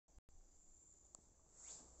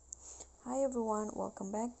Hi everyone, welcome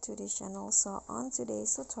back to this channel. So on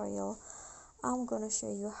today's tutorial, I'm gonna show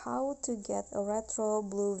you how to get a retro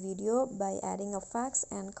blue video by adding effects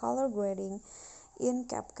and color grading in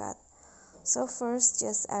CapCut. So first,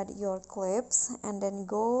 just add your clips and then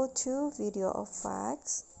go to video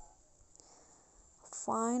effects,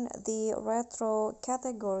 find the retro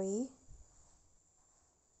category,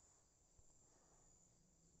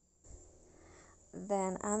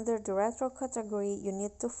 then under the retro category you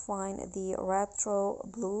need to find the retro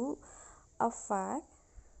blue effect.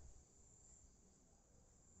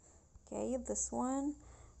 Okay, this one,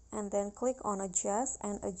 and then click on adjust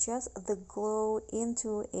and adjust the glow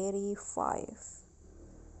into 85.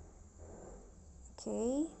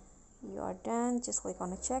 Okay, you are done. Just click on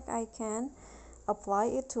the check icon, apply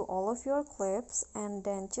it to all of your clips, and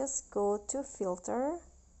then just go to filter,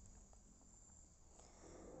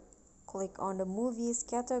 click on the movies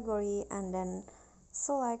category, and then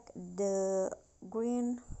select the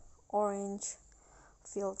green orange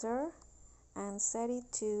filter and set it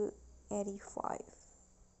to 85.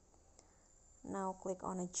 Now click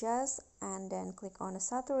on adjust and then click on the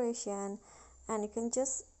saturation, and you can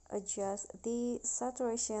just adjust the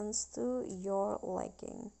saturations to your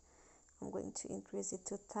liking. I'm going to increase it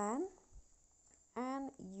to 10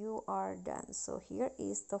 and you are done. So here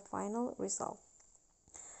is the final result.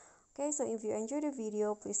 Okay, so if you enjoyed the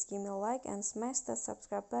video, please give me a like and smash that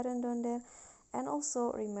subscribe button down there, and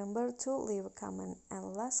also remember to leave a comment,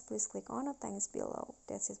 and last, please click on the thanks below.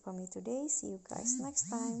 That's it for me today. See you guys next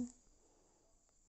time.